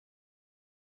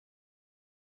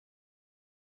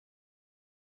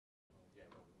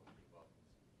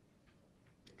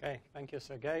Okay, thank you,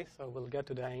 Sergey. So we'll get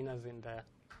to the hyenas in the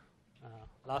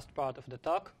last part of the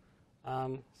talk.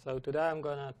 So today I'm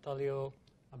going to tell you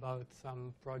about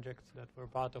some projects that were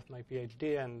part of my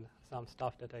PhD and some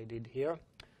stuff that I did here.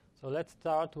 So let's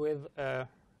start with a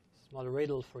small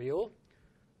riddle for you.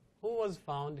 Who was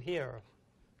found here?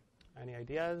 Any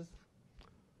ideas?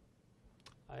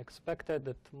 I expected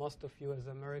that most of you as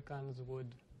Americans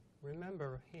would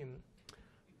remember him.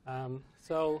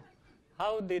 So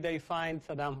how did they find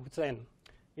Saddam Hussein?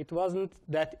 It wasn't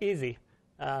that easy.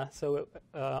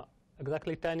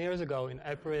 Exactly 10 years ago, in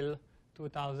April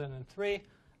 2003,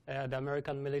 the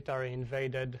American military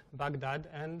invaded Baghdad,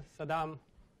 and Saddam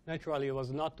naturally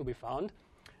was not to be found.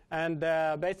 And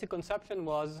the basic conception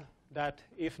was that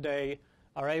if they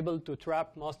are able to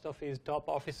trap most of his top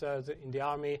officers in the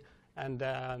army and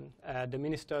the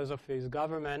ministers of his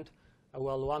government,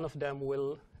 well, one of them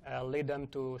will lead them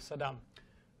to Saddam.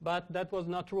 But that was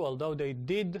not true. Although they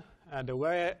did, they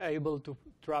were able to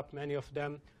trap many of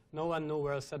them, no one knew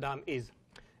where Saddam is.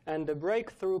 And the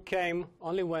breakthrough came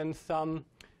only when some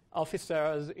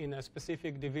officers in a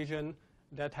specific division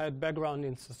that had background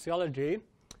in sociology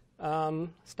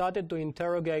started to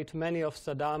interrogate many of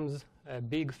Saddam's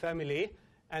big family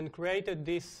and created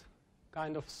this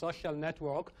kind of social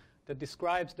network that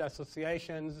describes the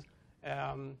associations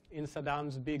in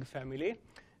Saddam's big family.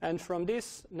 And from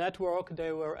this network,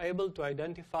 they were able to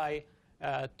identify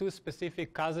two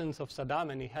specific cousins of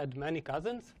Saddam, and he had many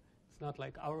cousins. It's not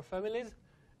like our families,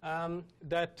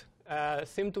 that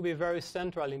seemed to be very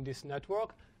central in this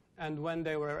network. And when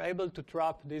they were able to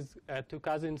trap these two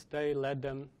cousins, they led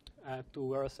them to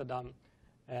where Saddam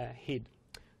hid.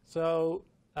 So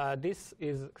this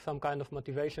is some kind of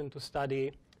motivation to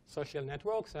study social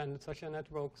networks, and social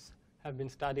networks have been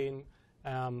studied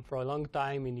for a long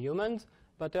time in humans.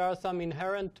 But there are some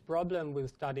inherent problems with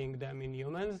studying them in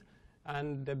humans.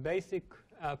 And the basic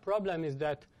problem is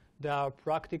that there are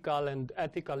practical and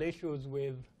ethical issues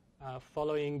with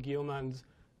following humans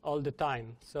all the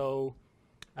time. So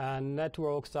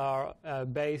networks are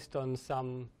based on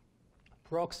some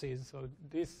proxies. So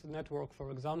this network, for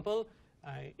example,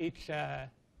 each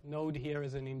node here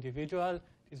is an individual.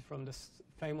 It's from the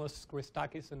famous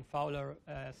Christakis and Fowler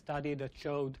study that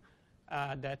showed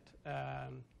that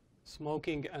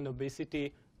smoking and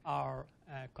obesity are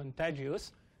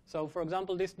contagious. So, for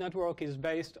example, this network is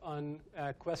based on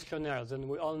questionnaires, and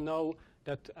we all know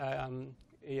that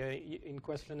in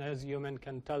questionnaires humans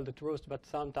can tell the truth, but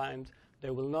sometimes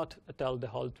they will not tell the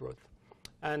whole truth.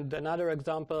 And another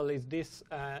example is this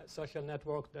social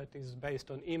network that is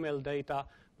based on email data,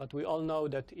 but we all know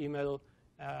that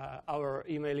our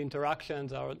email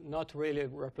interactions are not really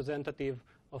representative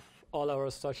of all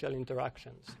our social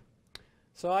interactions.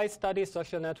 So I study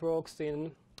social networks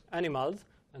in animals,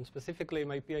 and specifically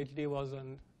my PhD was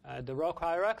on the rock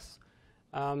hyrax.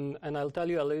 And I'll tell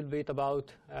you a little bit about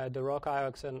the rock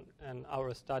hyrax and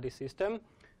our study system.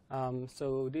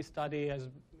 So this study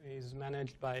is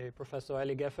managed by Professor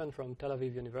Eli Geffen from Tel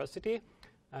Aviv University.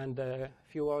 And a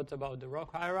few words about the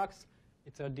rock hyrax.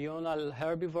 It's a diurnal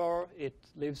herbivore. It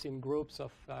lives in groups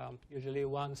of usually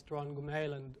one strong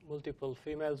male and multiple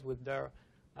females with their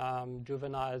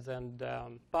juveniles and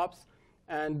pups.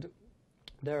 And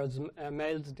there's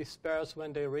males disperse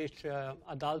when they reach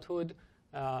adulthood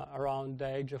around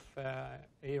the age of a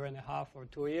year and a half or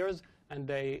 2 years. And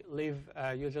they live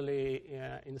usually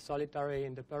in solitary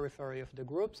in the periphery of the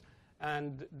groups.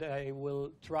 And they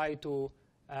will try to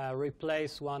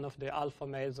replace one of the alpha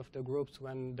males of the groups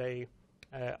when they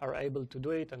are able to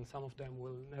do it. And some of them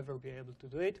will never be able to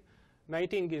do it.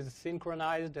 Mating is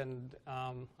synchronized, and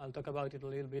I'll talk about it a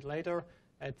little bit later.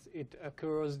 It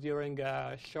occurs during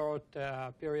a short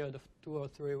period of 2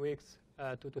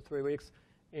 to 3 weeks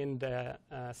in the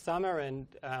summer. And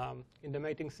in the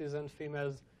mating season,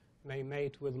 females may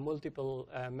mate with multiple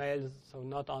males, so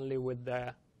not only with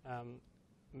the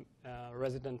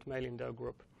resident male in their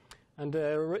group. And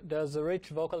there's a rich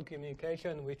vocal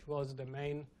communication, which was the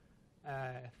main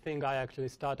thing I actually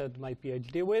started my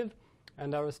PhD with.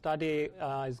 And our study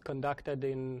is conducted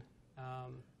in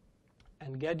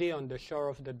En-Gedi on the shore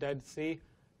of the Dead Sea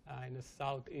in the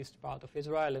southeast part of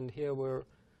Israel. And here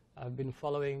I've been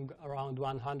following around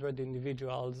 100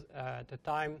 individuals at a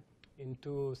time in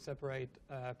 2 separate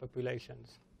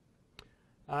populations.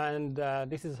 And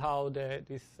this is how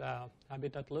this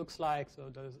habitat looks like. So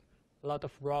there's a lot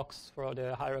of rocks for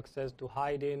the hyraxes to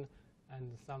hide in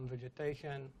and some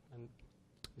vegetation. And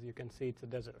as you can see, it's a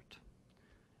desert.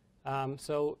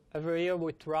 So every year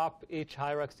we trap each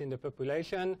hyrax in the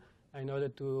population in order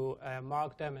to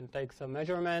mark them and take some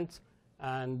measurements.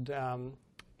 And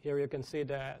here you can see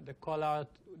the collar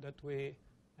that we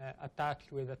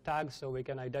attached with a tag, so we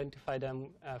can identify them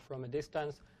from a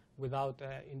distance without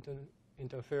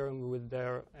interfering with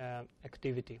their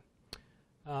activity.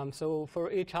 So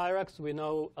for each hyrax, we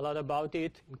know a lot about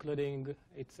it, including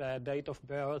its date of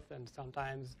birth and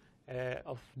sometimes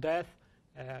of death,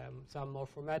 some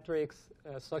morphometrics,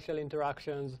 social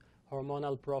interactions,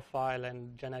 hormonal profile,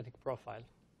 and genetic profile.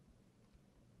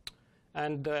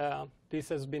 And this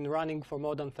has been running for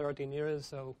more than 13 years,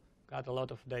 so got a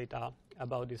lot of data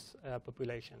about this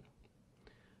population.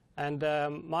 And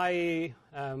my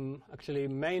actually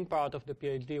main part of the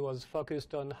PhD was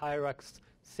focused on hyrax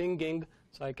singing,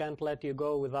 so I can't let you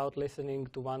go without listening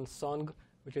to one song,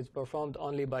 which is performed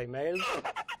only by males.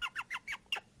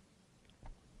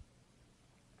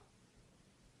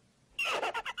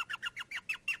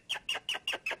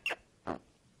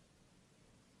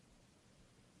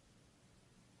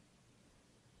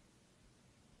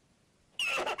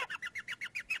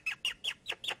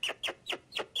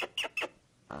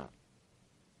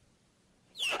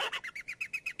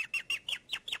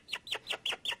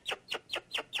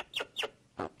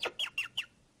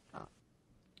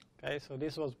 Okay, so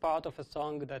this was part of a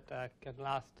song that can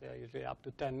last usually up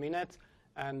to 10 minutes,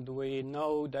 and we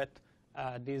know that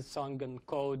this song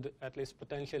encode at least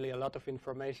potentially a lot of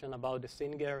information about the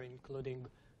singer, including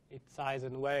its size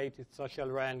and weight, its social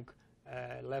rank,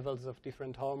 levels of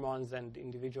different hormones, and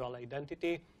individual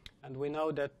identity. And we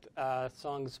know that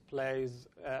songs play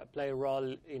a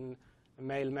role in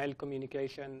male-male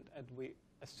communication, and we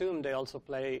assume they also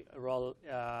play a role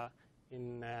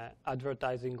in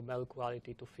advertising male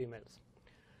quality to females.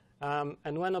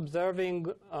 And when observing,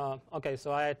 okay,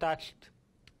 so I attached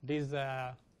these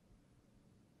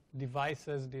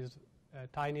devices, these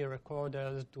tiny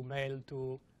recorders to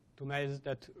males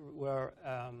that were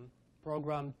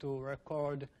programmed to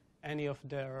record any of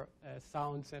their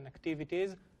sounds and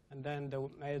activities, and then the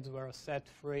males were set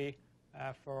free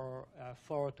for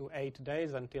 4 to 8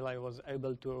 days until I was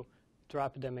able to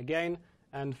trap them again.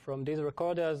 And from these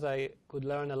recorders, I could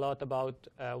learn a lot about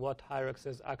what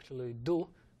hyraxes actually do,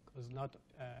 because not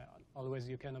always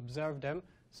you can observe them.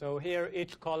 So here,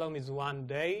 each column is 1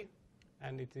 day,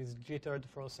 and it is jittered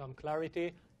for some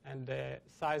clarity. And the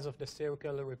size of the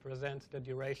circle represents the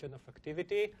duration of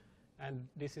activity. And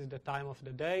this is the time of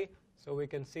the day. So we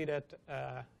can see that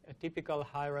a typical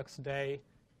hyrax day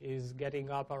is getting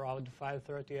up around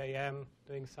 5:30 a.m.,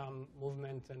 doing some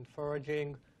movements and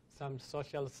foraging, some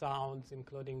social sounds,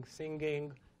 including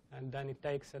singing, and then it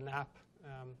takes a nap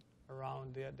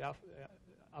around the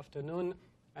afternoon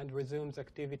and resumes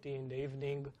activity in the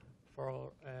evening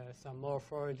for some more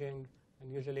foraging,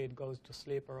 and usually it goes to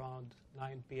sleep around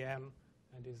 9 p.m.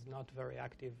 and is not very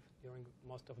active during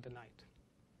most of the night.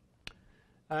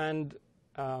 And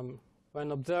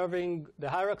when observing the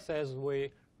hyraxes,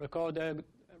 we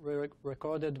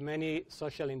recorded many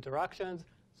social interactions.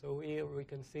 So here we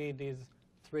can see these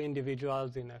 3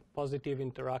 individuals in a positive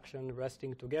interaction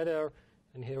resting together.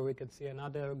 And here we can see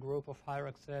another group of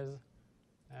hyraxes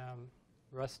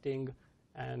resting.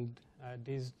 And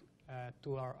these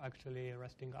 2 are actually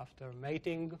resting after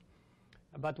mating.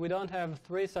 But we don't have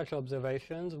 3 such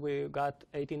observations. We got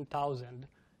 18,000.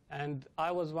 And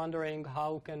I was wondering,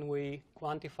 how can we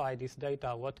quantify this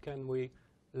data? What can we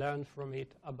learn from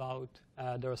it about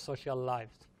their social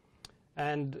lives?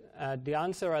 And the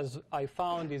answer, as I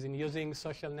found, is in using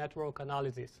social network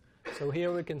analysis. So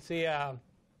here we can see an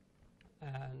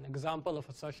example of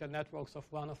a social networks of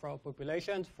one of our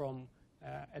populations from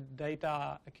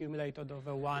data accumulated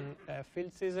over 1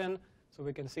 field season. So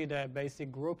we can see the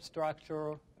basic group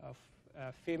structure of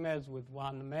females with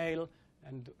 1 male,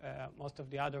 and most of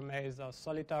the other males are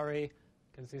solitary.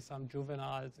 You can see some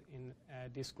juveniles in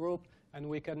this group. And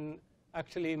we can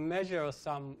actually measure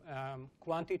some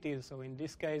quantities. So in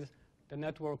this case, the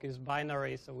network is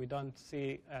binary, so we don't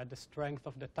see the strength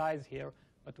of the ties here.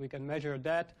 But we can measure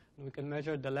that, and we can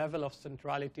measure the level of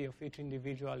centrality of each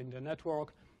individual in the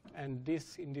network. And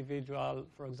this individual,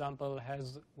 for example,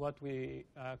 has what we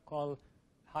call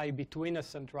high betweenness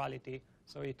centrality.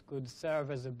 So it could serve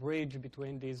as a bridge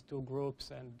between these 2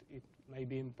 groups, and it may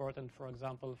be important, for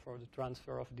example, for the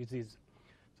transfer of disease.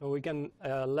 So we can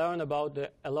learn about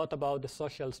a lot about the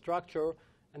social structure,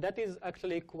 and that is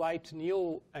actually quite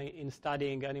new in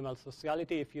studying animal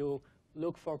sociality. If you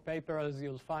look for papers,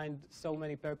 you'll find so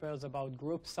many papers about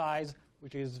group size,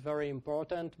 which is very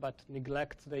important, but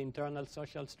neglects the internal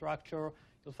social structure.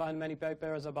 You'll find many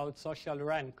papers about social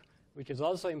rank, which is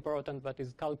also important, but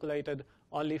is calculated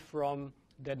only from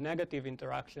the negative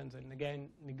interactions, and again,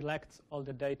 neglects all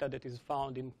the data that is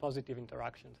found in positive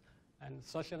interactions. And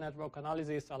social network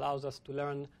analysis allows us to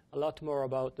learn a lot more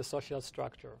about the social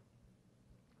structure.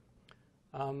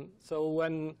 So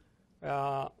when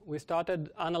we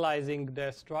started analyzing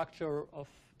the structure of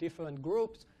different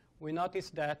groups, we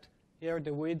noticed that here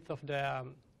the width of the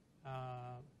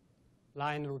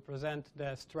line represents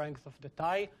the strength of the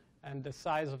tie, and the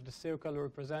size of the circle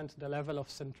represents the level of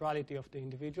centrality of the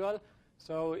individual.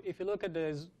 So if you look at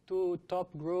these two top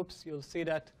groups, you'll see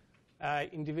that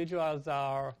individuals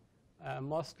are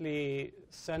mostly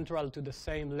central to the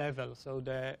same level. So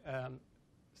the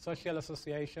social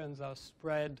associations are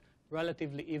spread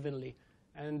relatively evenly.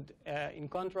 And in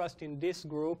contrast, in this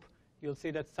group, you'll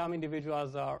see that some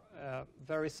individuals are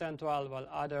very central, while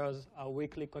others are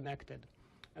weakly connected.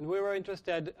 And we were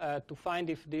interested to find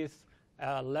if this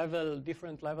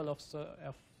different level of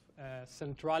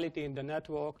centrality in the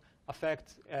network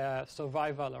affects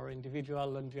survival or individual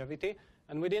longevity.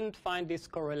 And we didn't find this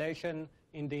correlation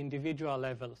in the individual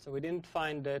level. So we didn't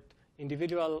find that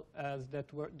individuals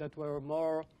that were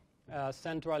more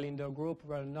central in their group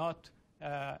were not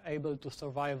able to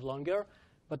survive longer.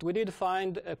 But we did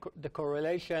find the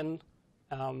correlation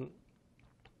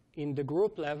in the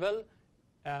group level.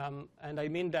 And I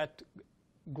mean that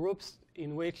groups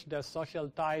in which the social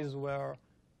ties were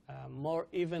more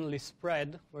evenly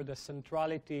spread, where the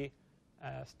centrality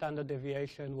standard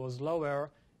deviation was lower,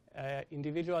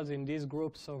 individuals in these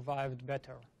groups survived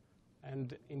better.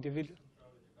 And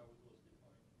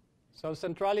so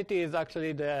centrality is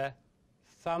actually the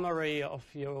summary of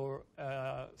your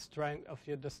strength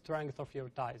the strength of your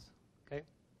ties. Okay.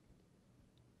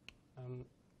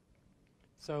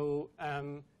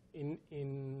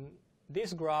 In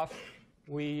this graph,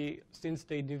 since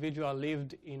the individual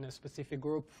lived in a specific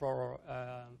group for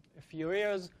a few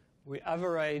years, we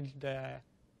averaged the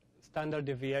standard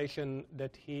deviation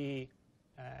that he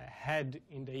had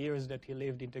in the years that he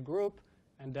lived in the group,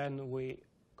 and then we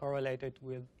correlated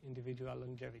with individual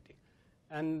longevity.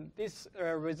 And this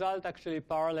result actually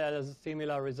parallels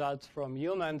similar results from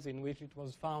humans, in which it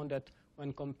was found that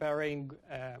when comparing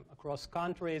across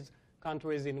countries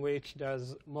in which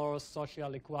there's more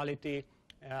social equality,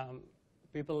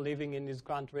 people living in these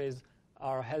countries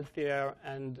are healthier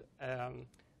and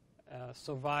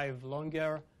survive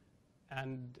longer.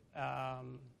 And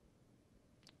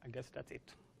I guess that's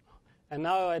it. And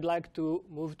now I'd like to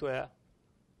move to a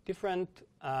different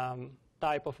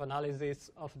type of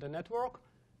analysis of the network.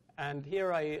 And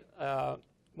here I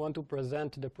want to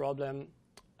present the problem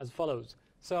as follows.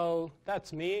 So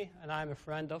that's me, and I'm a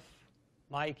friend of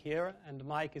Mike here, and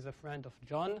Mike is a friend of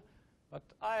John, but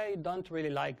I don't really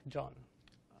like John.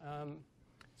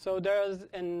 So there's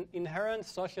an inherent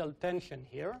social tension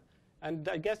here, and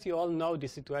I guess you all know the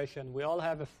situation. We all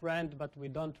have a friend, but we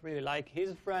don't really like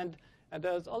his friend, and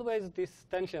there's always this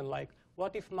tension, like,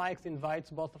 what if Mike invites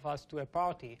both of us to a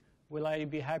party? Will I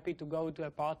be happy to go to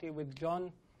a party with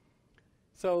John?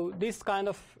 So this kind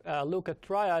of look at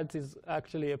triads is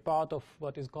actually a part of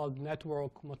what is called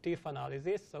network motif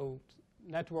analysis. So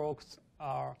networks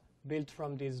are built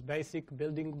from these basic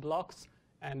building blocks,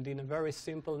 and in a very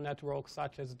simple network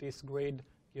such as this grid,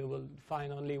 you will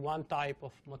find only one type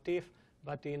of motif,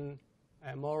 but in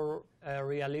more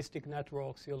realistic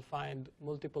networks, you'll find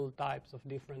multiple types of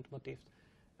different motifs.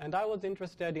 And I was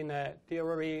interested in a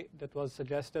theory that was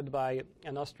suggested by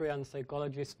an Austrian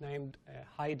psychologist named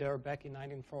Hyder back in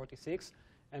 1946.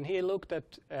 And he looked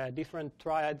at different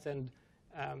triads and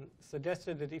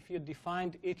suggested that if you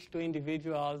defined each two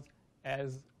individuals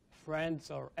as friends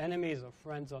or enemies, or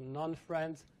friends or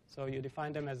non-friends, so you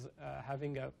define them as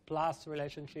having a plus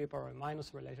relationship or a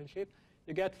minus relationship,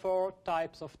 you get 4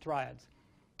 types of triads.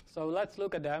 So let's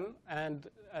look at them. And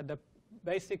the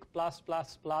basic plus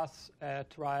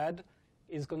triad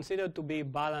is considered to be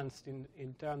balanced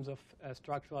in terms of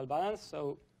structural balance.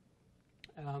 So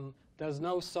there's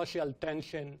no social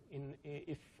tension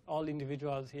if all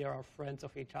individuals here are friends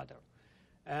of each other.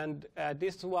 And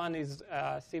this one is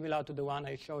similar to the one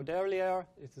I showed earlier.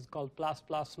 This is called plus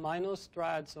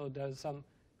triad. So there's some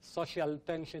social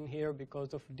tension here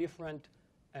because of different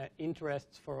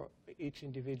interests for each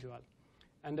individual.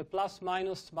 And the plus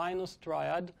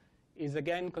triad is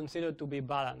again considered to be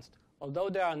balanced. Although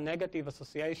there are negative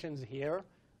associations here,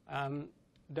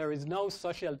 there is no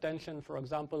social tension, for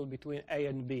example, between A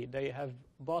and B. They have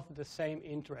both the same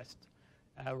interest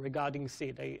regarding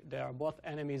C. They are both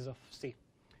enemies of C.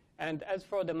 And as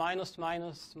for the minus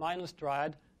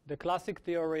triad, the classic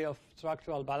theory of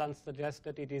structural balance suggests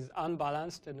that it is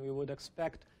unbalanced, and we would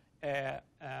expect a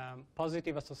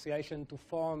positive association to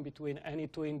form between any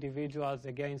two individuals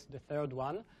against the third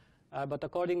one. But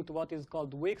according to what is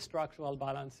called weak structural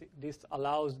balance, this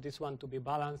allows this one to be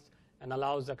balanced and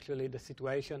allows actually the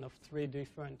situation of 3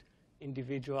 different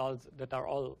individuals that are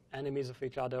all enemies of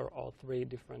each other or 3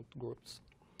 different groups.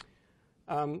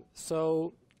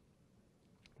 So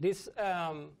this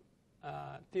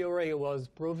theory was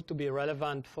proved to be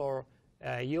relevant for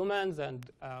humans and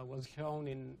was shown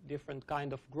in different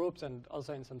kind of groups and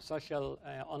also in some social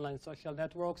online social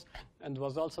networks, and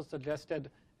was also suggested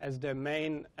as the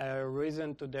main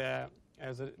reason to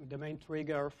the main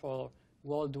trigger for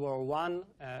World War I,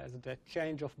 as the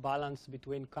change of balance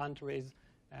between countries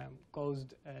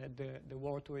caused the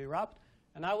war to erupt.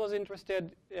 And I was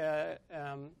interested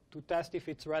to test if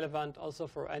it's relevant also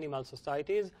for animal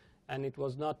societies, and it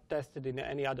was not tested in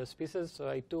any other species. So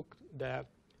I took the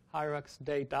hyrax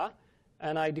data,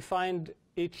 and I defined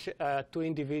each 2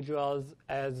 individuals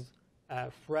as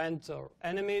friends or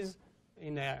enemies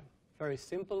in a very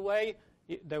simple way.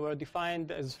 They were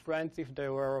defined as friends if they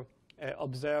were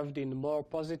observed in more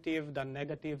positive than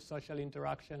negative social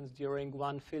interactions during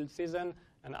one field season,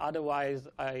 and otherwise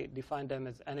I defined them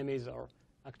as enemies, or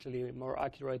actually more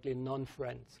accurately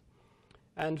non-friends.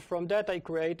 And from that I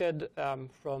created,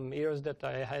 from years that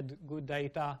I had good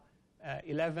data,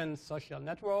 11 social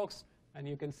networks, and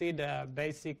you can see the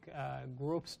basic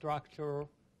group structure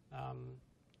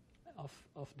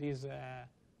of these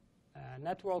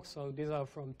networks. So these are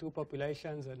from 2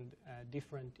 populations and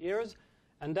different years.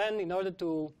 And then in order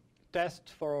to test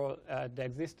for the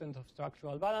existence of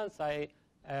structural balance, I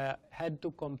had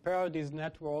to compare these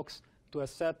networks to a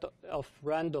set of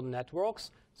random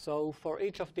networks. So for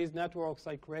each of these networks,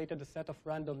 I created a set of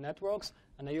random networks,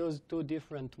 and I used 2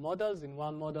 different models. In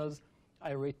one model,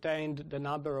 I retained the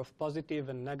number of positive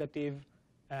and negative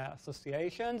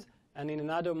associations, and in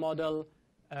another model,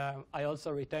 I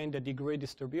also retained the degree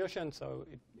distribution. So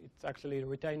it's actually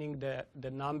retaining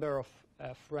the number of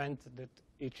friends that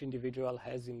each individual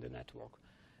has in the network.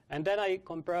 And then I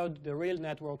compared the real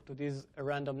network to these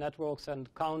random networks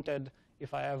and counted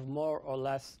if I have more or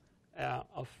less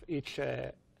of each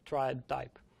triad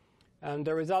type. And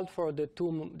the result for the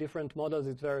 2 different models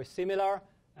is very similar.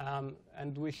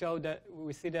 And we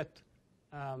see that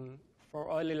for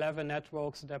all 11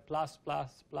 networks, the plus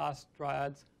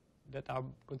triads that are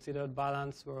considered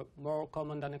balanced were more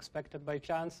common than expected by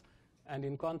chance. And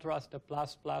in contrast, the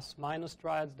plus minus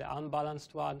triads, the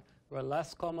unbalanced one, were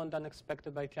less common than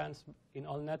expected by chance in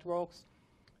all networks.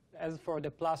 As for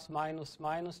the plus minus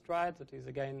triads, that is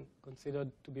again considered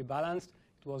to be balanced,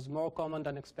 it was more common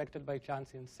than expected by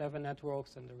chance in 7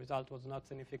 networks, and the result was not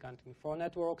significant in 4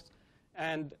 networks.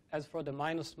 And as for the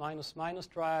minus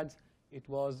triads, it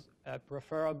was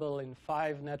preferable in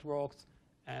 5 networks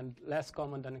and less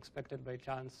common than expected by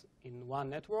chance in 1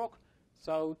 network.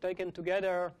 So taken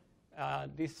together,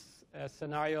 this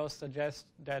scenario suggests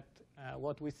that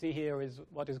what we see here is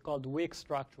what is called weak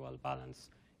structural balance,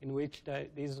 in which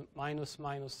these minus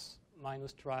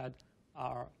triad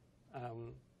are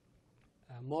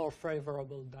more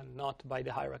favorable than not by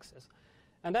the hyraxes.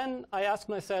 And then I ask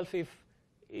myself if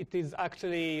it is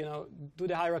actually, do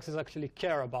the hyraxes actually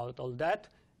care about all that?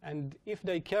 And if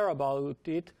they care about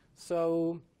it,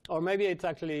 or maybe it's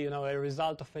actually a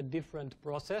result of a different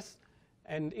process.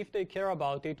 And if they care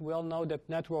about it, we all know that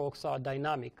networks are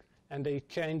dynamic and they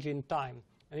change in time.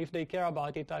 And if they care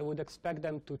about it, I would expect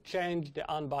them to change the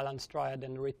unbalanced triad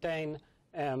and retain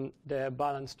the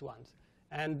balanced ones.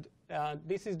 And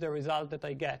this is the result that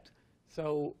I get.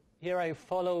 So here I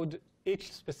followed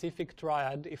each specific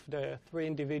triad. If the 3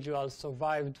 individuals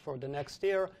survived for the next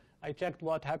year, I checked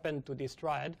what happened to this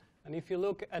triad. And if you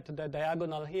look at the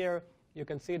diagonal here, you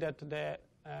can see that the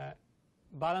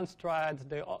balanced triads,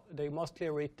 they mostly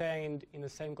retained in the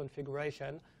same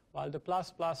configuration, while the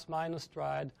plus minus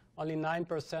triad, only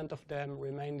 9% of them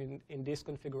remained in this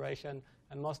configuration,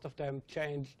 and most of them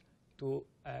changed to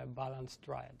balanced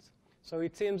triads. So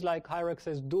it seems like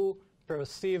hyraxes do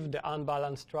perceive the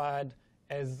unbalanced triad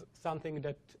as something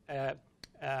that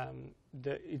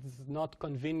is not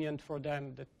convenient for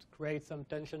them, that creates some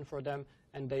tension for them,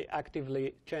 and they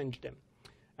actively change them.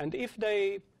 And if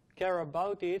they care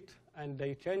about it and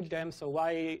they change them, so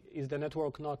why is the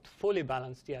network not fully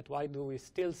balanced yet? Why do we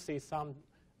still see some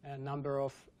number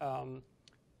of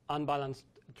unbalanced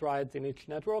triads in each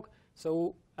network?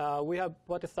 So we have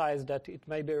hypothesized that it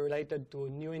may be related to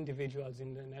new individuals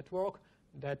in the network,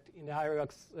 that in the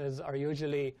hyraxes are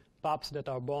usually pups that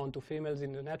are born to females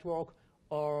in the network,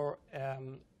 or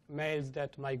males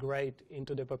that migrate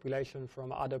into the population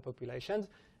from other populations.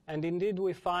 And indeed,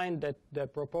 we find that the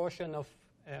proportion of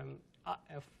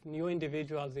new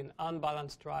individuals in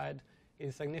unbalanced triad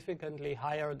is significantly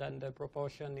higher than the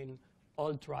proportion in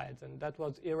all triads. And that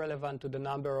was irrelevant to the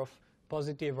number of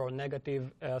positive or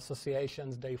negative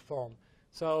associations they form.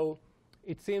 So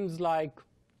it seems like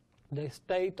the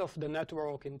state of the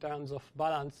network in terms of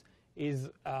balance is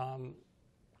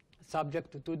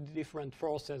subject to two different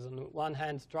forces. On one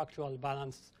hand, structural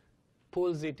balance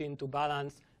pulls it into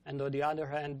balance, and on the other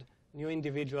hand, new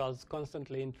individuals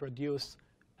constantly introduce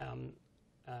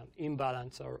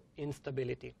imbalance or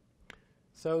instability.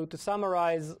 So to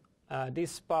summarize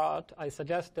this part, I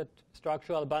suggest that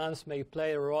structural balance may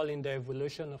play a role in the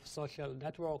evolution of social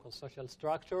network or social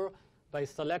structure by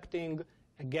selecting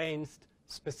against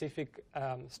specific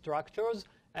structures,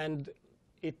 and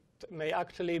it may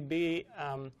actually be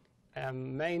a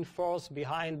main force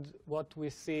behind what we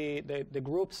see, the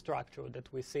group structure that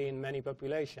we see in many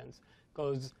populations.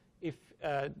 Because if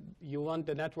you want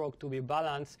the network to be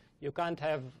balanced, you can't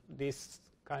have this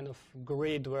kind of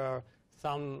grid where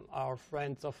some are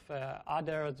friends of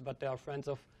others, but they are friends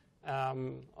of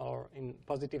or in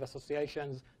positive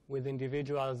associations with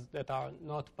individuals that are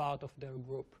not part of their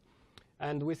group.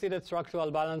 And we see that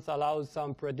structural balance allows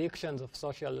some predictions of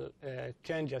social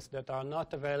changes that are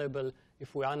not available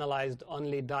if we analyzed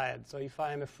only dyad. So if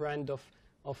I am a friend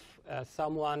of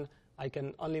someone, I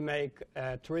can only make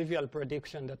a trivial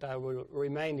prediction that I will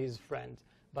remain his friend.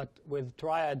 But with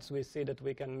triads, we see that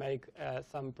we can make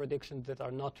some predictions that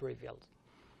are not trivial.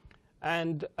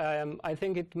 And I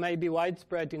think it may be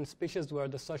widespread in species where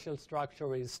the social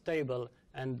structure is stable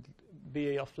and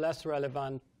be of less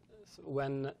relevance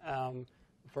when,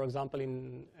 for example,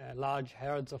 in large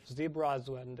herds of zebras,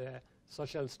 when the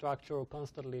social structure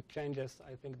constantly changes,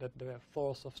 I think that the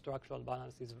force of structural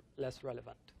balance is less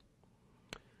relevant.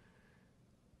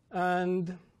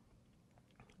 And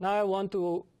now I want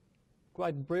to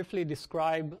quite briefly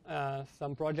describe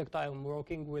some project I'm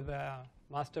working with a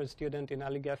master's student in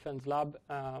Ali Geffen's lab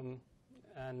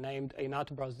named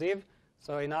Einat Barziv.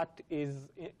 So Einat is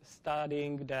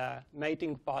studying the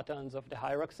mating patterns of the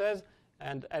hyraxes.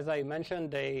 And as I mentioned,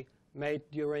 they mate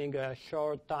during a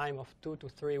short time of 2 to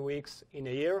 3 weeks in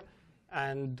a year.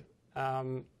 And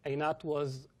Einat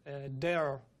was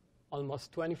there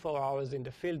almost 24 hours in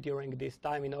the field during this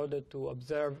time in order to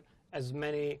observe as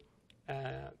many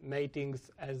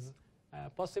matings as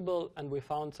possible, and we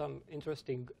found some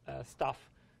interesting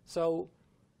stuff. So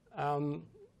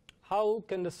how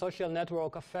can the social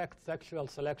network affect sexual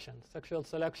selection? Sexual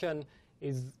selection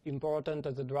is important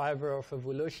as a driver of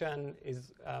evolution,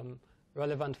 is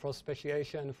relevant for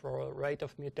speciation, for rate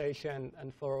of mutation,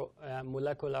 and for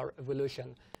molecular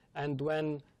evolution. And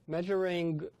when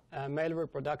measuring male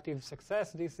reproductive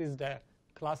success, this is the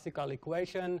classical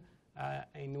equation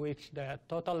in which the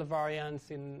total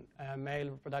variance in male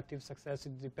reproductive success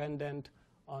is dependent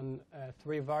on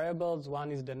 3 variables. One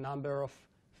is the number of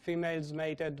females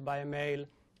mated by a male.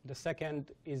 The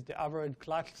second is the average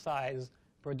clutch size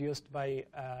produced by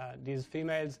these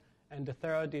females. And the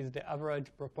third is the average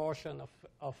proportion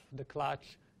of the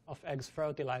clutch of eggs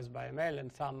fertilized by a male,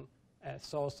 and some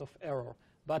source of error.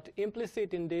 But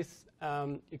implicit in this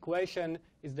equation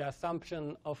is the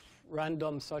assumption of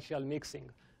random social mixing.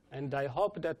 And I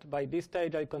hope that by this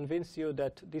stage I convince you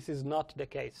that this is not the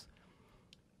case.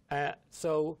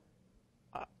 So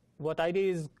what I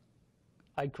did is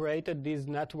I created these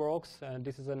networks.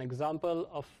 This is an example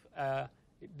of,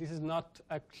 this is not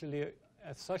actually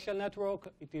a social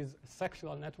network. It is a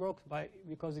sexual network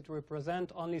because it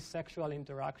represents only sexual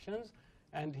interactions.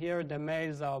 And here the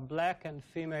males are black and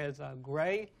females are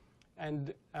gray.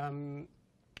 And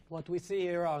what we see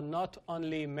here are not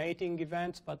only mating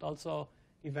events, but also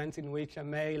events in which a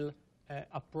male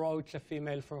approached a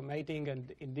female for mating,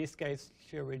 and in this case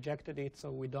she rejected it,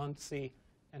 so we don't see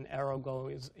an arrow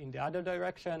goes in the other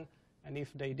direction. And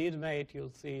if they did mate, you'll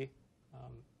see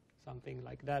something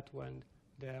like that when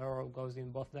the arrow goes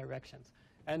in both directions.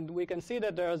 And we can see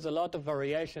that there's a lot of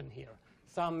variation here.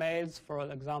 Some males, for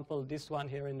example, this one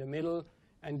here in the middle,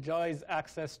 enjoys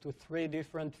access to 3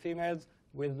 different females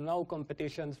with no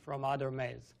competitions from other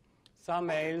males. Some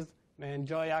males may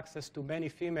enjoy access to many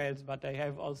females, but they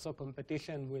have also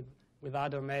competition with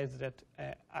other males that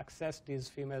access these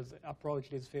females, approach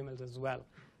these females as well.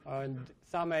 And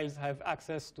some males have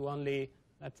access to only,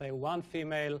 let's say, 1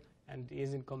 female and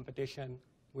is in competition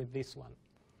with this one.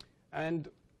 And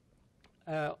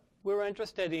we're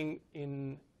interested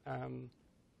in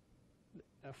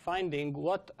finding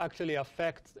what actually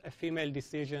affects a female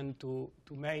decision to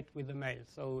mate with the male.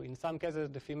 So in some cases,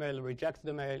 the female rejects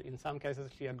the male. In some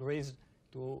cases, she agrees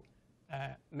to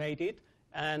mate it.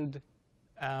 And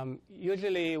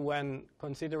usually when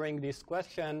considering this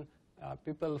question,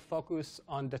 people focus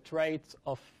on the traits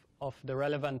of the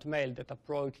relevant male that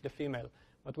approach the female.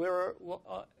 But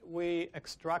we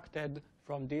extracted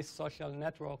from this social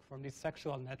network, from this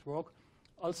sexual network,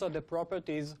 also the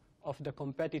properties of the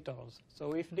competitors.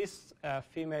 So if this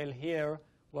female here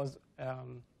was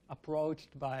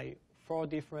approached by 4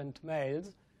 different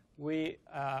males, we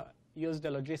use the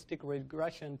logistic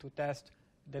regression to test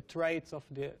the traits of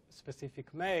the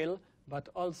specific male, but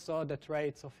also the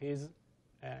traits of his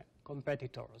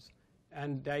competitors.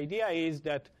 And the idea is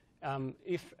that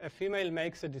if a female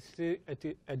makes a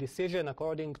decision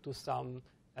according to some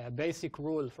basic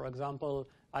rule, for example,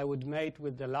 I would mate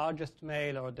with the largest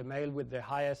male or the male with the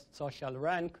highest social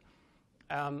rank,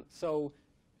 so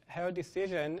her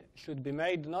decision should be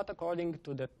made not according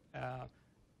to the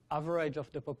average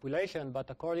of the population, but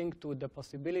according to the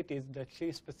possibilities that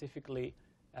she specifically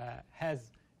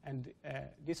has. And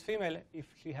this female, if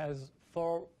she has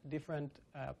 4 different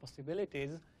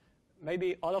possibilities,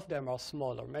 maybe all of them are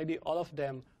small, or maybe all of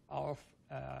them are of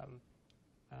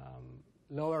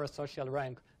lower social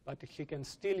rank, but she can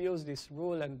still use this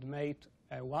rule and mate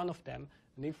one of them.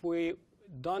 And if we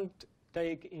don't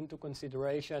take into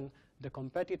consideration the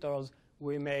competitors,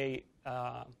 we may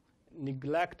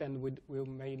neglect and we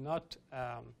may not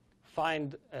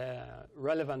find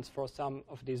relevance for some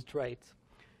of these traits.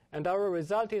 And our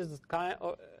result is kind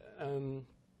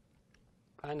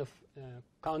of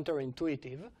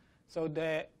counterintuitive. So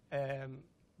the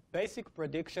basic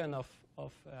prediction of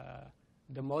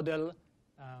the model,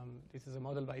 this is a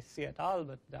model by C et al.,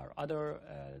 but there are other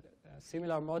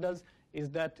similar models, is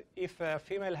that if a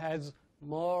female has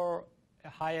more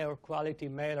higher quality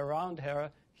male around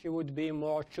her, she would be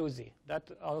more choosy.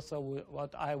 That's also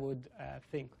what I would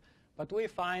think. But we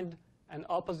find an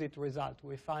opposite result.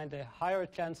 We find a higher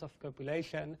chance of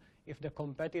copulation if the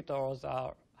competitors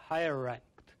are higher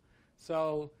ranked.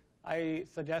 So I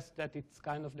suggest that it's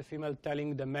kind of the female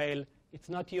telling the male, it's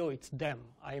not you, it's them.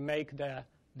 I make the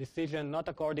decision not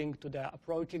according to the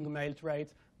approaching male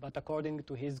traits, but according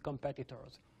to his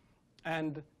competitors.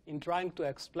 And in trying to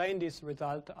explain this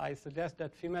result, I suggest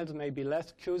that females may be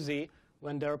less choosy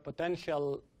when their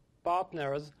potential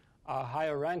partners are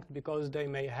higher ranked because they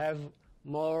may have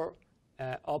more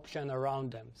option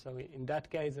around them. So in that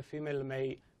case, a female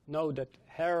may know that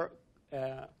her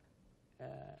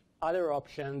other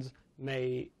options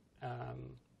may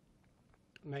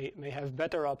have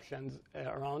better options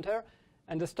around her.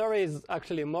 And the story is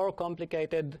actually more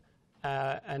complicated,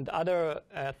 and other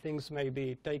things may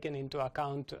be taken into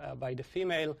account by the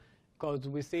female, because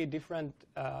we see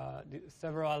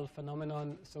several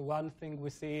phenomenon. So one thing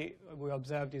we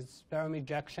observed is sperm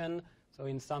ejection. So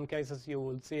in some cases, you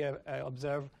will see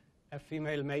observe a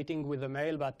female mating with a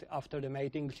male, but after the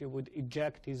mating, she would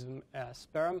eject his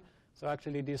sperm. So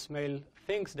actually, this male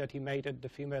thinks that he mated the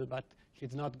female, but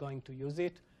she's not going to use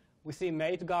it. We see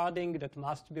mate guarding that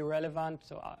must be relevant.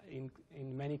 So in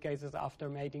many cases, after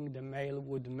mating, the male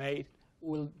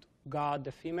would guard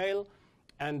the female.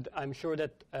 And I'm sure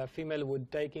that a female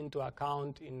would take into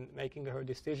account in making her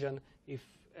decision if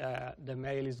the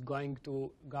male is going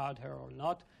to guard her or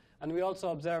not. And we also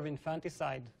observe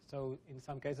infanticide. So in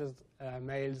some cases,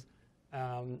 males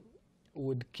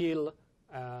would kill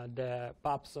the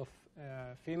pups of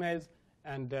females.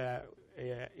 And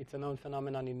it's a known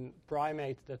phenomenon in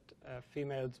primates that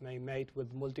females may mate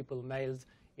with multiple males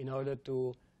in order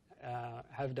to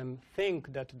have them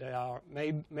think that they are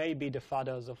may be the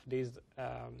fathers of these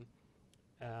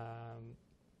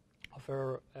of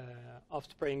her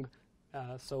offspring,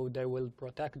 so they will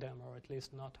protect them or at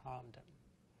least not harm them.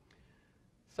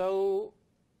 So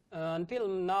until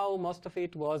now, most of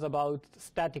it was about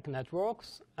static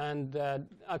networks, and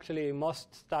actually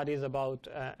most studies about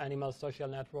animal social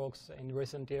networks in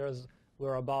recent years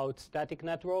were about static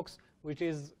networks, which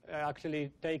is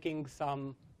actually taking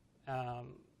some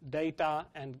data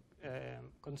and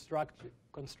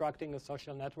constructing a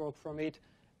social network from it,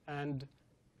 and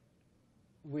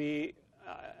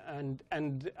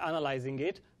analyzing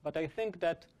it. But I think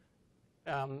that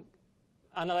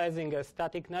analyzing a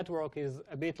static network is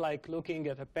a bit like looking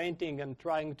at a painting and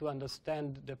trying to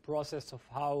understand the process of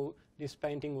how this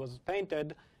painting was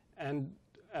painted, and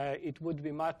it would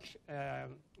be much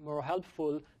more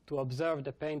helpful to observe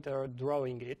the painter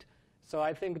drawing it. So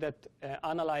I think that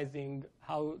analyzing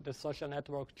how the social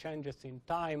network changes in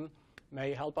time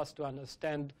may help us to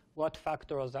understand what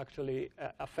factors actually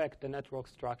affect the network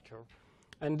structure.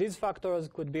 And these factors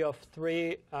could be of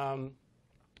 3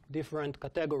 different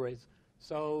categories.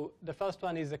 So the first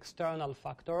one is external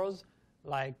factors,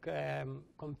 like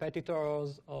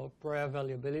competitors or prey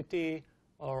availability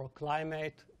or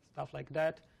climate, stuff like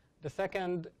that. The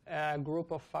second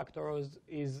group of factors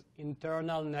is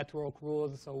internal network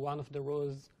rules. So one of the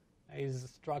rules is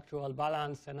structural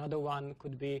balance. Another one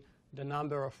could be the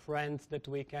number of friends that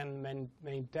we can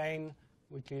maintain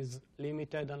which is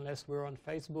limited unless we're on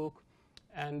Facebook.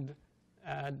 And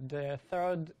the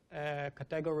third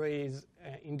category is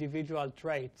individual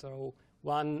traits. So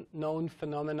one known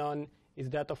phenomenon is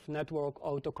that of network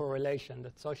autocorrelation,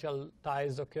 that social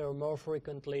ties occur more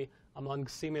frequently among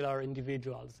similar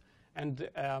individuals. And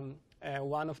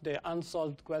one of the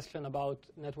unsolved questions about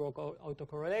network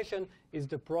autocorrelation is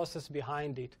the process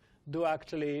behind it. Do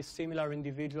actually similar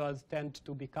individuals tend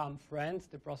to become friends,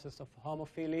 the process of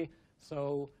homophily?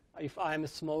 So if I'm a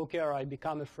smoker, I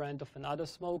become a friend of another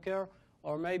smoker.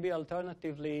 Or maybe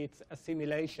alternatively, it's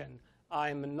assimilation.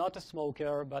 I'm not a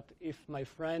smoker, but if my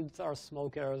friends are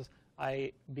smokers,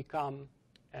 I become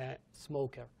a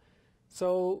smoker.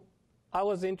 So I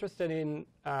was interested in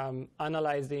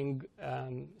analyzing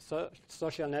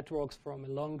social networks from a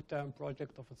long-term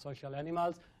project of social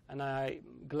animals, and I'm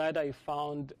glad I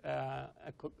found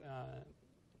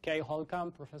Kay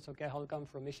Holcomb, Professor Kay Holcomb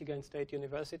from Michigan State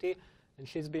University, and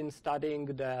she's been studying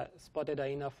the spotted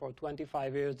hyena for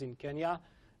 25 years in Kenya,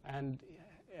 and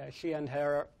she and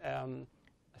her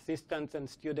assistants and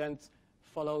students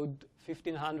followed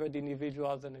 1,500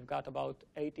 individuals, and they've got about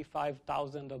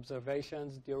 85,000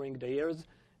 observations during the years.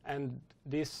 And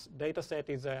this data set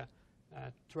is a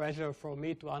treasure for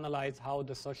me to analyze how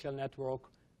the social network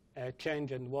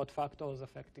change and what factors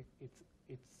affect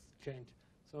its change.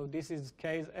 So this is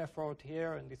Kay's effort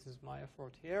here, and this is my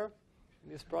effort here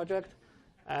in this project.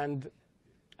 And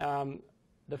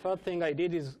the first thing I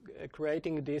did is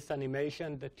creating this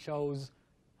animation that shows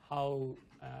how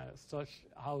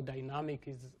dynamic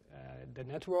is the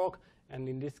network. And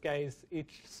in this case,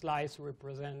 each slice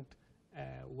represents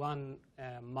 1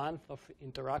 month of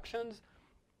interactions.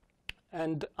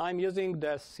 And I'm using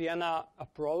the Siena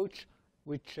approach,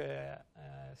 which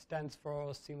stands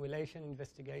for Simulation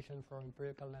Investigation for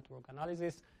Empirical Network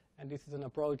Analysis. And this is an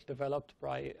approach developed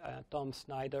by Tom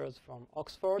Snyders from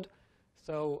Oxford.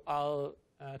 So I'll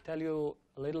tell you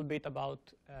a little bit about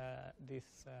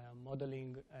this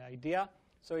modeling idea.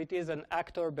 So it is an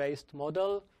actor-based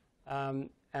model,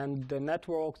 and the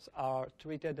networks are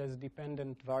treated as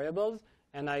dependent variables.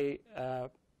 And I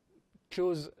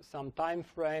choose some time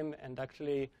frame and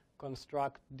actually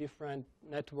construct different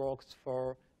networks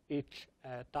for each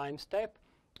time step.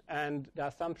 And the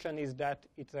assumption is that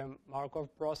it's a Markov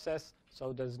process,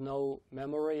 so there's no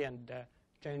memory, and the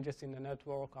changes in the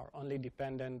network are only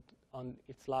dependent on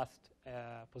its last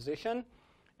position.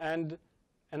 And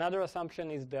another assumption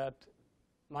is that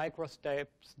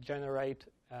microsteps generate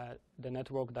the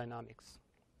network dynamics.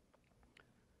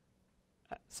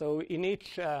 So in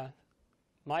each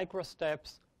microstep,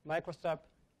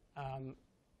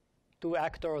 2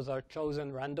 actors are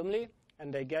chosen randomly,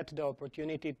 and they get the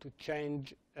opportunity to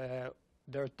change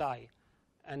their tie.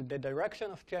 And the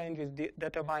direction of change is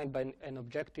determined by an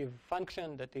objective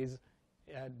function that is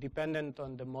dependent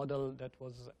on the model that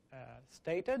was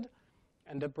stated.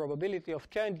 And the probability of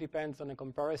change depends on a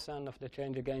comparison of the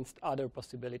change against other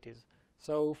possibilities.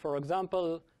 So for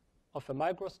example, of a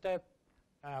microstep,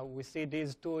 we see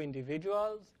these 2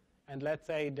 individuals, and let's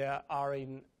say they are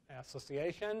in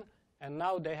association, and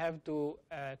now they have to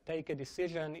take a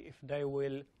decision if they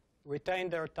will retain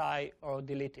their tie or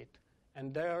delete it.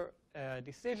 And their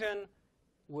decision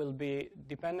will be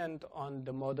dependent on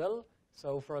the model.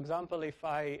 So for example, if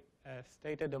I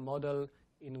stated a model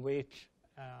in which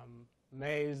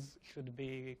males should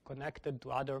be connected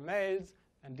to other males,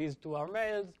 and these 2 are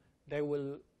males, they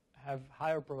will have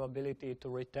higher probability to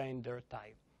retain their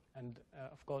tie. And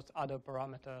of course, other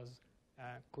parameters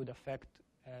could affect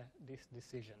this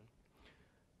decision.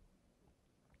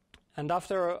 And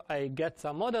after I get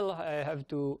some model, I have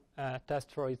to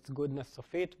test for its goodness of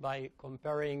fit by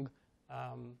comparing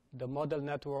the model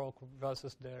network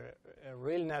versus the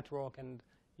real network, and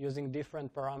using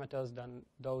different parameters than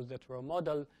those that were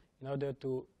modeled in order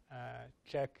to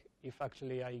check if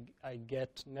actually I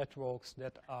get networks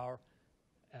that are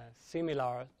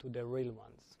similar to the real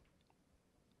ones.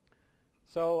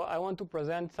 So I want to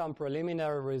present some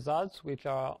preliminary results, which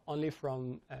are only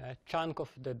from a chunk of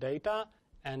the data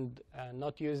and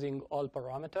not using all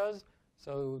parameters.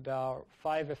 So there are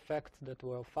 5 effects that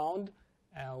were found.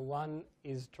 One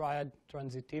is triad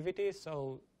transitivity.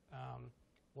 So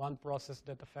one process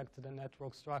that affects the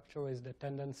network structure is the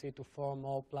tendency to form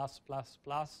more +++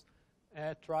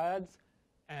 triads.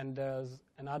 And there's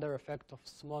another effect of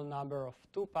small number of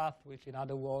 2-path, which in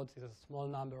other words is a small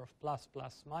number of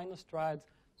 ++- triads.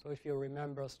 So if you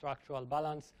remember structural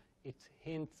balance, it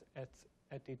hints at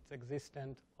its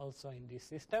existence also in this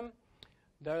system.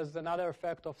 There's another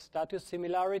effect of status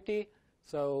similarity.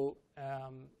 So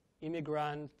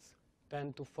immigrants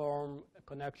tend to form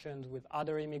connections with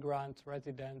other immigrants,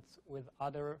 residents, with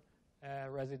other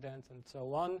residents, and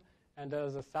so on. And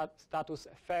there's a status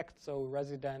effect, so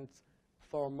residents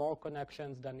form more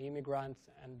connections than immigrants,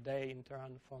 and they, in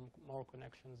turn, form more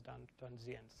connections than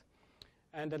transients.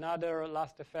 And another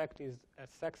last effect is a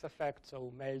sex effect,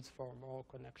 so males form more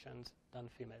connections than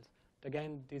females.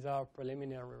 Again, these are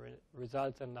preliminary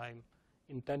results, and I'm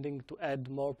intending to add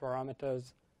more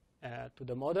parameters to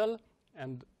the model,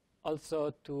 and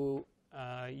also to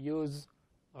use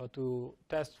or to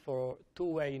test for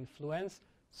two-way influence.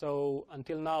 So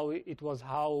until now, it was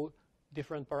how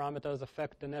different parameters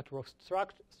affect the network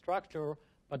structure,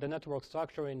 but the network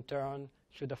structure, in turn,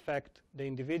 should affect the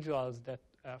individuals that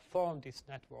form this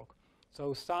network.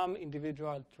 So some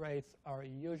individual traits are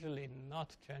usually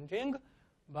not changing,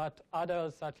 but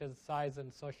others, such as size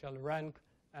and social rank,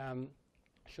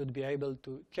 should be able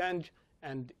to change.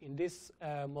 And in this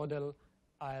model,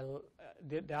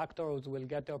 the actors will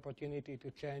get the opportunity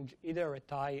to change either a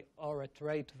tie or a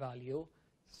trait value.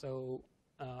 So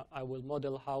I will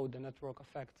model how the network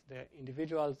affects the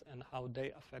individuals and how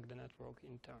they affect the network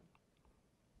in turn.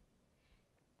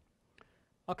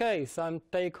 OK, some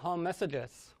take-home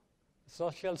messages.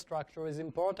 Social structure is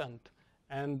important,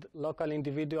 and local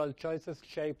individual choices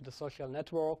shape the social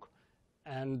network,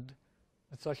 and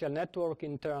the social network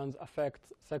in turn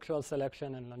affects sexual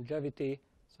selection and longevity.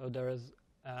 So there is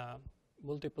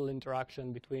multiple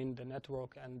interaction between the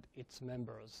network and its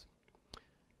members.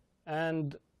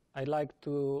 And I'd like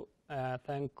to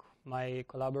thank my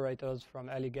collaborators from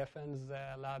Eli Geffen's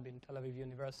lab in Tel Aviv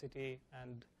University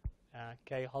and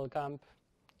Kay Holkamp,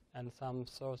 and some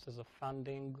sources of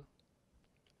funding.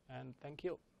 And thank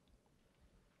you.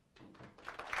 The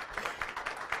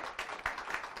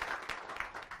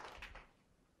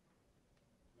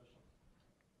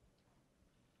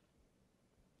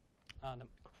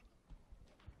microphone.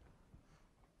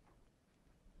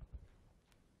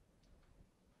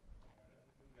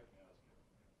 Let me ask you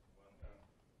one.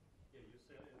 Yeah, you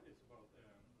said it's about the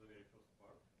very first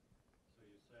part. So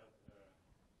you said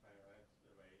hyrax,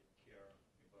 they care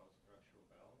about structural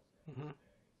balance, and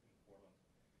it's important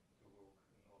to look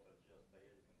not at just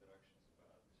dyadic interactions,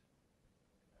 but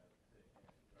at the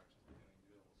interactions between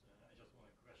individuals. I just want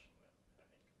to question that.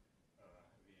 I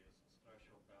think this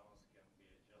structural balance can be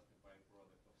just a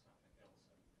byproduct of something else,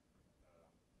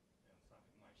 and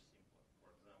something much simpler.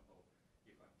 For example,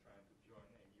 if I'm trying to join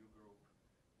a new group,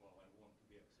 well, I want to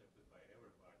be accepted by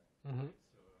everybody. Right?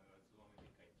 So that's the only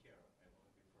thing I care. I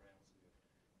want to be friends with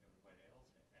everybody else,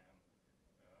 and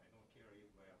I don't care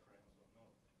if they are friends or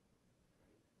not.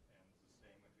 Right? And the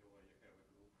same if you have a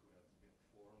group who has been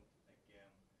formed,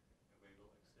 again, they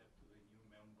will accept the new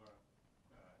member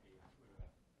if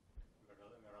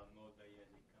there are no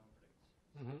dyadic conflicts.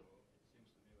 So it seems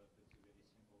to me that it's a very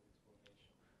simple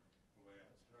explanation where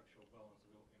structural balance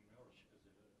will emerge as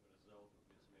a result of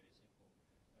this very simple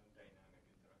dynamic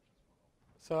interactions model.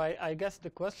 So I guess the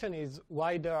question is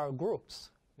why there are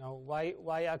groups. Now,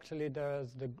 why actually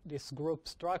there's this group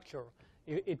structure?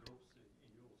 Individuals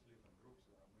live in groups.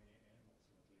 There are many animals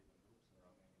that live in groups. There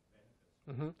are many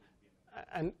benefits.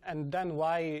 And then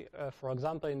why, for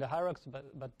example, in the hyrax,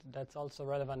 but that's also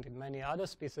relevant in many other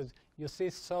species, you see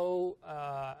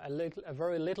a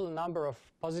very little number of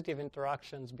positive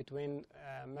interactions between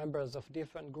members of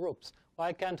different groups.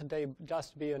 Why can't they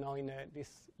just be, in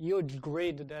this huge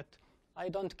grid that I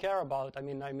don't care about? I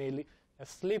mean, I may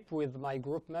sleep with my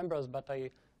group members, but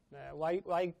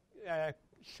why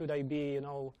should I be,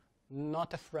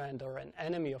 not a friend or an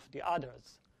enemy of the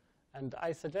others? And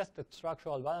I suggest that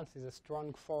structural balance is a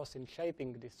strong force in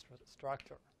shaping this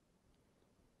structure.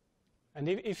 And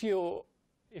if you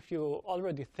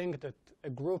already think that a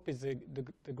group is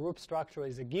the group structure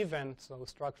is a given, so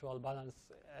structural balance,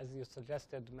 as you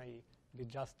suggested, may be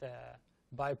just a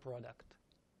byproduct.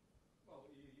 Well,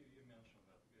 you mentioned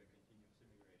that continuous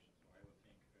immigration. So I would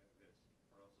think this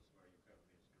process where you have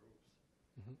these groups,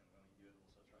 and when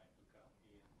individuals are trying to come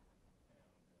in, and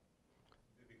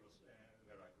because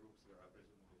there are groups, there are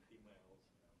presumably females,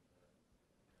 and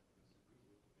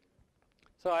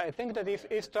So I think that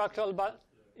if structural balance,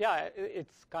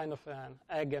 it's kind of an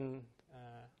egg and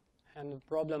hen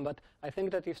problem, but I think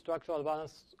that if structural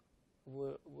balance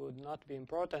would not be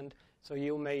important, so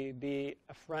you may be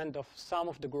a friend of some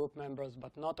of the group members,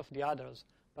 but not of the others.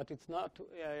 But it's not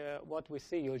what we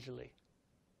see usually.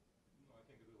 No, I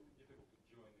think it will be difficult to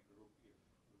join a group if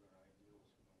there are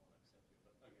individuals who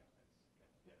don't want to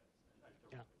accept you. But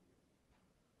again, I'll talk with you.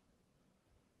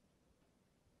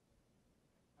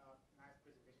 Nice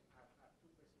presentation. I have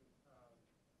two questions.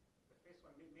 The first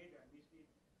one, maybe I missed it.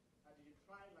 Did you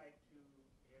try to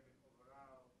have an overall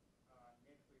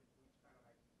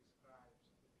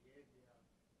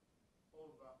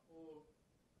over all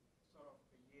sort of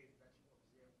the years that you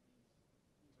observe these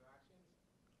interactions.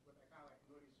 But I kind of like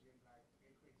notice you have like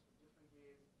equates for different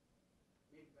years.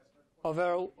 Maybe that's not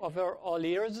Over all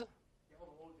years? Yeah,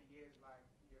 over all the years, like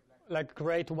you have like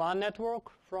Create one network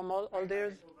from all the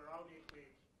years? overall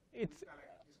equate. It's kind of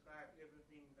like describe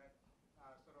everything that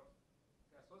sort of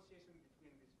the association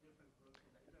between these different groups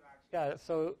and the interaction. Yeah,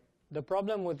 so the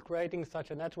problem with creating such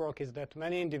a network is that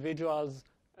many individuals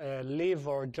live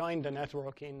or join the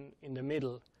network in the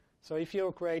middle. So if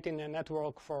you're creating a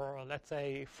network for, let's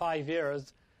say, 5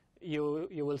 years, you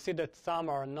will see that some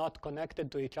are not connected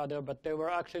to each other, but they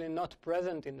were actually not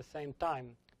present in the same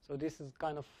time. So this is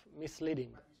kind of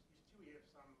misleading. But you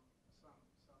still have some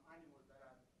animals that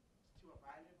are still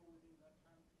available within that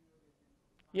time period.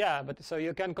 Yeah, but so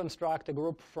you can construct a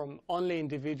group from only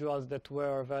individuals that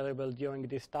were available during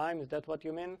this time. Is that what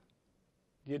you mean?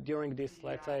 During this,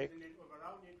 let's say. An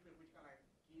overall network which kind of like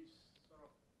gives sort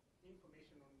of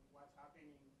information on what's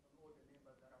happening on all the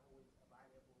members that are always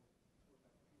available for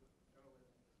that period.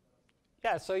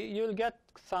 Yeah, so you'll get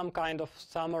some kind of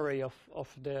summary of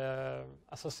the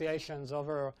associations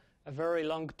over a very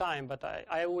long time, but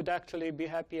I would actually be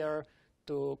happier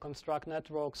to construct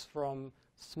networks from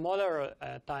smaller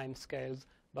time scales,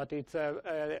 but it's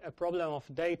a problem of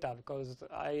data because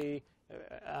I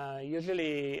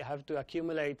usually have to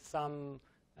accumulate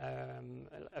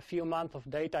a few months of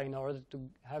data in order to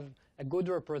have a good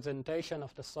representation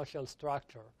of the social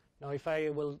structure. Now, if I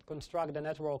will construct a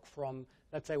network from,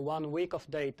 let's say, 1 week of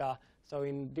data, so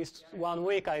in this 1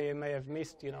 week I may have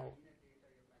missed,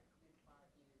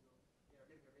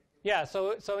 Yeah,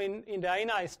 so in the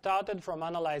hyena I started from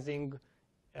analyzing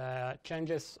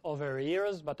changes over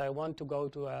years, but I want to go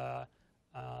to a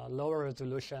lower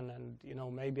resolution and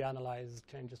maybe analyze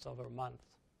changes over months,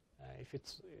 if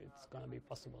it's going to be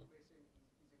possible. Is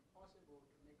it possible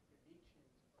to make predictions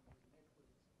on the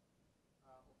networks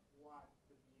of what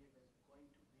the behavior is going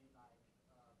to be like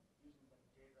using that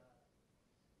data,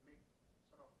 make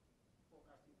sort of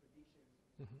forecasting predictions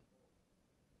for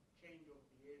change of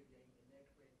behavior in the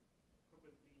network,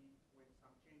 probably when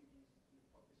some changes in the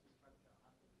population structure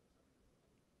happen or something?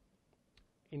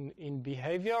 In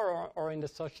behavior or in the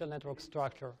social network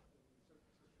structure?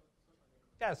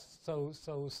 Yes, so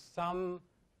some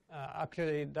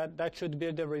actually that should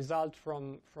be the result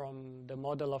from the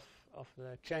model of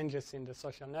the changes in the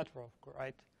social network,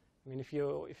 right? I mean, if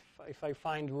I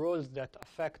find rules that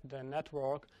affect the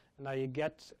network and I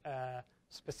get a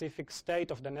specific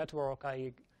state of the network,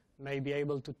 I may be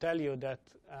able to tell you that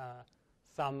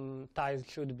some ties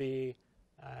should be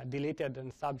deleted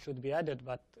and some should be added,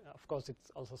 but of course it's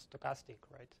also stochastic,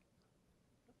 right?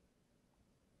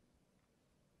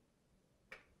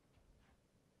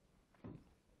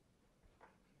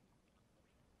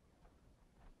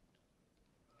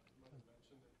 You might have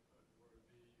mentioned that were the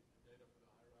data for the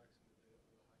hyrax and the data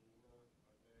for the hyena,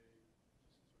 are they just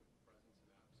sort of presence and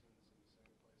absence in the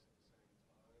same place at the same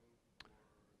time, or is it more like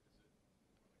affiliative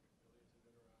interactions or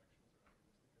agonistic interactions?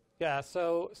 Yeah,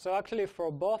 so actually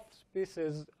for both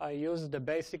species, I use the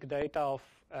basic data of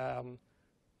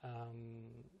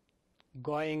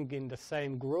going in the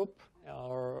same group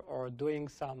or doing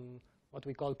some what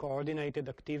we call coordinated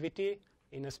activity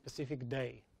in a specific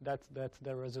day. That's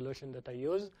the resolution that I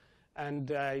use.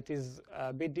 And it is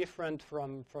a bit different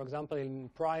from, for example, in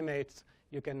primates,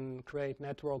 you can create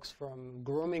networks from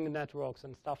grooming networks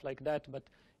and stuff like that. But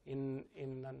in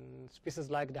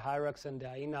species like the hyrax and the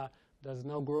hyena, there's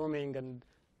no grooming and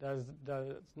there's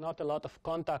not a lot of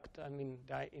contact. I mean,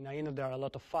 in hyena there are a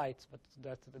lot of fights, but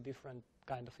that's a different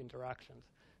kind of interactions.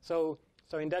 So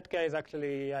in that case,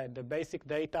 actually, the basic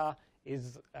data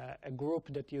is a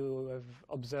group that you have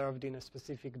observed in a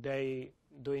specific day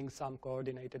doing some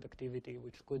coordinated activity,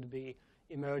 which could be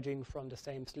emerging from the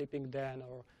same sleeping den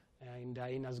or in the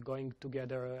hyenas going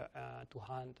together to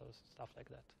hunt or stuff like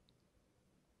that.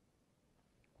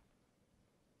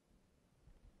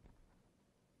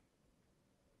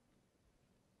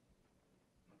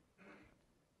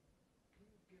 Can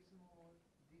you give some more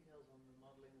details on the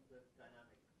modeling of the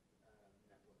dynamic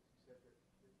networks? You said that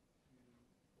you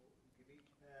give each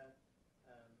pair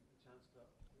a chance to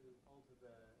alter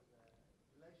the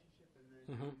relationship and then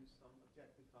use some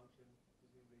objective function,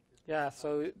 presumably. Yeah,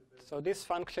 so this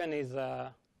function is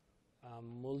a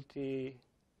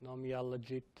multinomial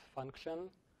legit function,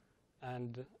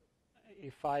 and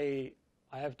if I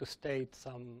have to state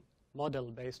some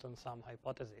model based on some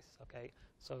hypothesis, okay?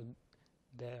 So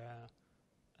the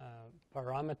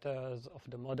parameters of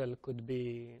the model could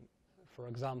be, for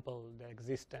example, the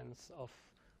existence of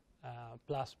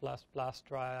 +++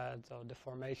 triads or the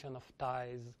formation of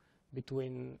ties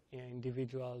between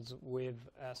individuals with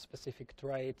specific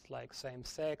traits like same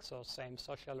sex or same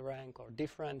social rank or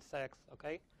different sex,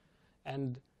 okay?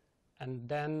 And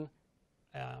then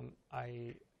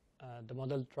the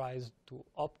model tries to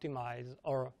optimize,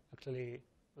 or actually,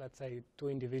 let's say 2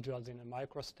 individuals in a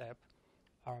microstep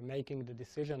are making the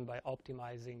decision by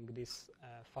optimizing this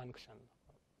function,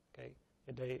 okay?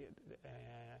 They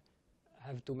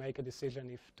have to make a decision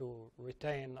if to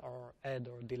retain or add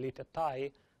or delete a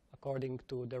tie according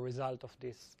to the result of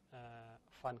this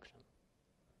function.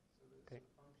 So the Okay.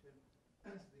 function, so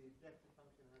the objective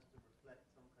function has to reflect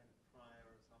some kind of prior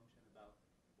assumption about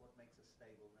what makes a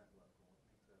stable network or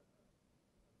what makes a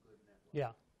good network.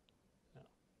 Yeah. Yeah.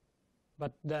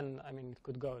 But then, I mean, it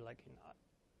could go like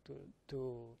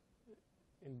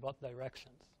in both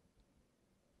directions.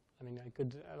 I mean, I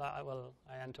could, well,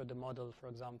 I enter the model, for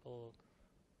example,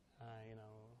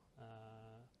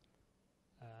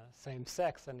 same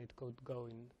sex, and it could go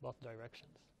in both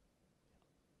directions.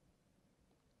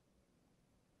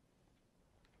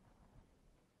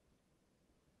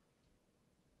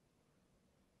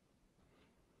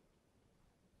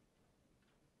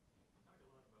 Talk a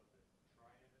lot about the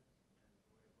triads and the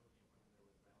way of looking at whether there was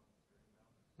balance or imbalance.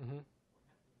 Mm-hmm. What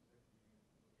happens if you look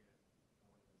at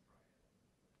more than a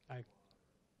triad?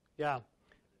 Yeah.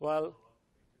 Well, Follow up,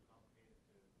 be too complicated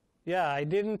to yeah, I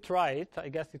didn't try it. I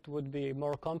guess it would be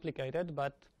more complicated,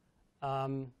 but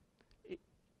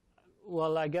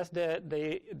well, I guess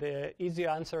the easy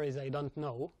answer is I don't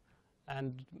know,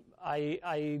 and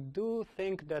I do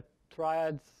think that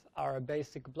triads are a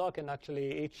basic block, and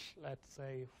actually each, let's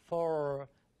say,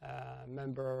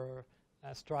 4-member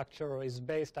structure is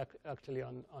based actually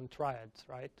on triads,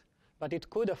 right? But it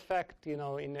could affect,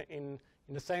 in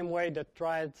the same way that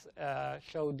triads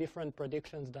show different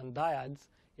predictions than dyads,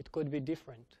 it could be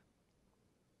different.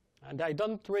 And I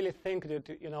don't really think that,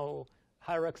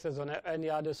 hyraxes on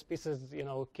any other species,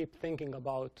 keep thinking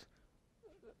about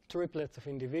triplets of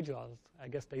individuals. I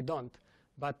guess they don't.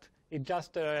 But it's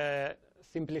just a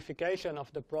simplification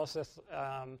of the process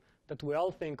that we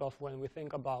all think of when we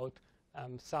think about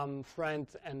some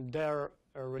friends and their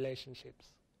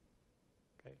relationships.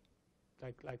 Okay,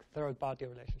 like third-party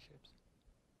relationships.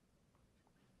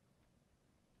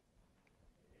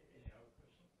 Any other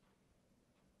questions?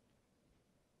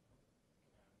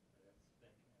 Let's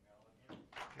thank Mel again.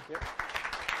 Thank you.